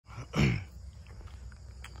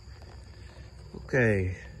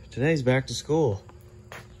Okay, today's back to school.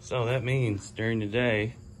 So that means during the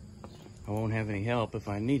day, I won't have any help if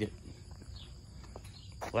I need it.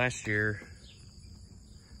 Last year,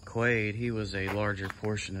 Quade, he was a larger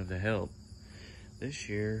portion of the help. This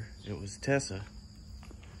year, it was Tessa.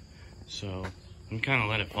 So I'm kind of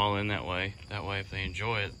let it fall in that way. That way, if they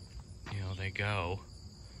enjoy it, they go,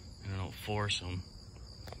 and I don't force them.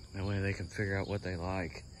 That way they can figure out what they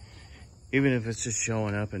like. Even if it's just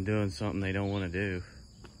showing up and doing something they don't want to do.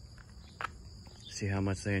 See how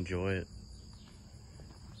much they enjoy it.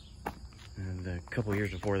 And a couple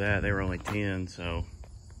years before that, they were only 10, so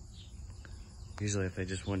usually if they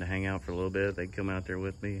just wanted to hang out for a little bit, they'd come out there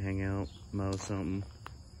with me, hang out, mow something.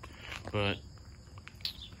 But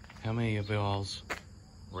how many of y'all's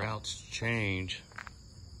routes change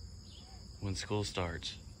when school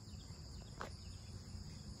starts?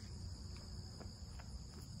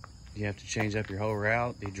 Do you have to change up your whole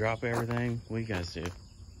route? Do you drop everything? What do you guys do?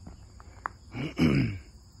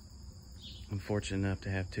 I'm fortunate enough to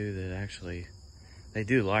have two that actually, they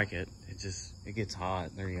do like it. It gets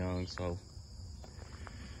hot. They're young, so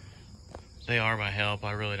they are my help.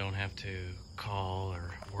 I really don't have to call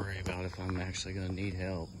or worry about if I'm actually going to need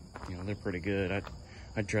help. They're pretty good.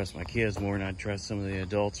 I trust my kids more than I trust some of the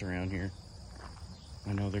adults around here.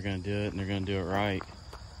 I know they're going to do it, and they're going to do it right.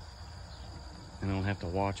 And I don't have to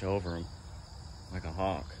watch over them like a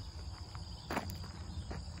hawk.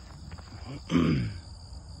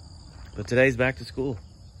 But today's back to school.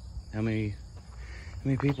 How many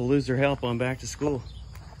people lose their help on back to school?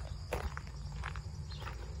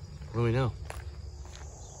 What do we know?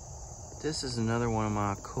 This is another one of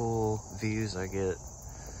my cool views I get.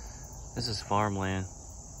 This is farmland.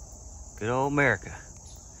 Good old America.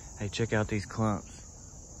 Hey, check out these clumps.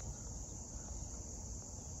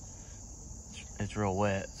 It's real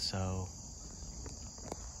wet, so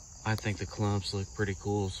I think the clumps look pretty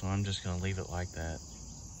cool, so I'm just gonna leave it like that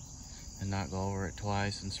and not go over it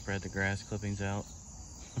twice and spread the grass clippings out.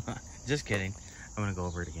 Just kidding. I'm gonna go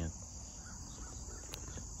over it again.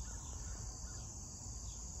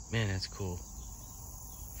 Man, that's cool.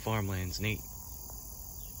 Farmland's neat.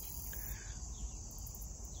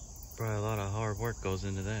 Probably a lot of hard work goes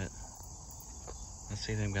into that. I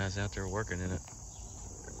see them guys out there working in it.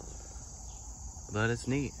 But it's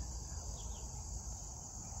neat.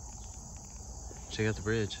 Check out the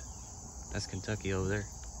bridge. That's Kentucky over there.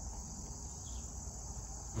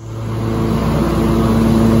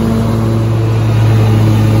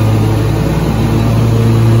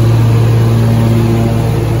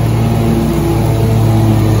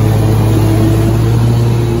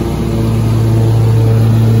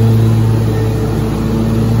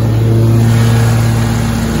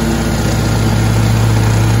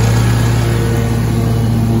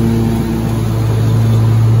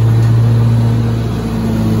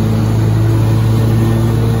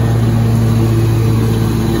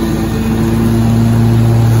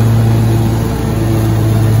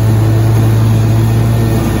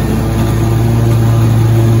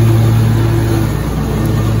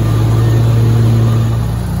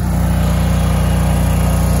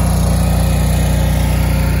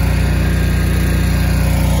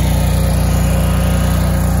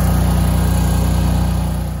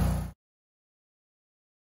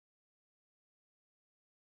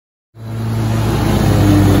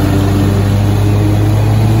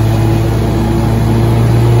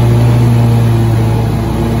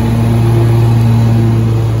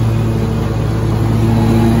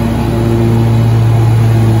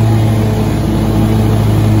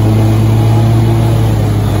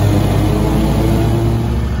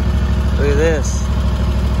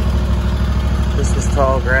 This was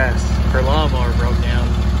tall grass. Her lawnmower broke down,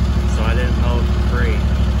 so I didn't mow it for free.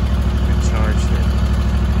 I charged it.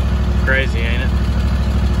 Crazy, ain't it?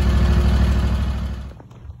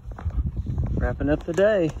 Wrapping up the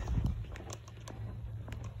day.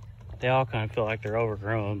 They all kind of feel like they're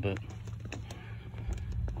overgrown, but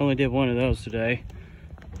only did one of those today.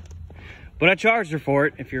 But I charged her for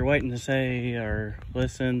it. If you're waiting to say or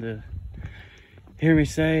listen to hear me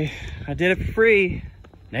say, I did it for free.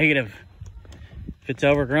 Negative. If it's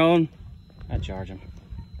overgrown, I charge them.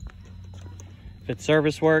 If it's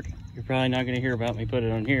service work, you're probably not going to hear about me put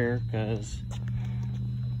it on here because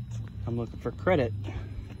I'm looking for credit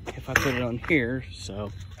if I put it on here.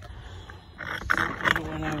 So,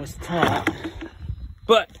 when I was taught.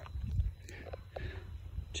 But,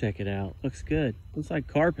 check it out. Looks good. Looks like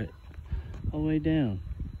carpet all the way down.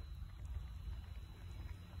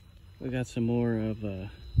 We got some more of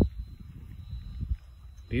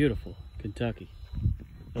beautiful Kentucky.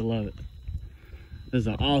 I love it. This is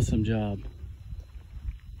an awesome job.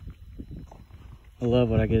 I love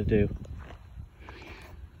what I get to do.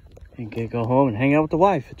 And get to go home and hang out with the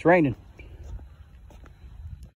wife. It's raining.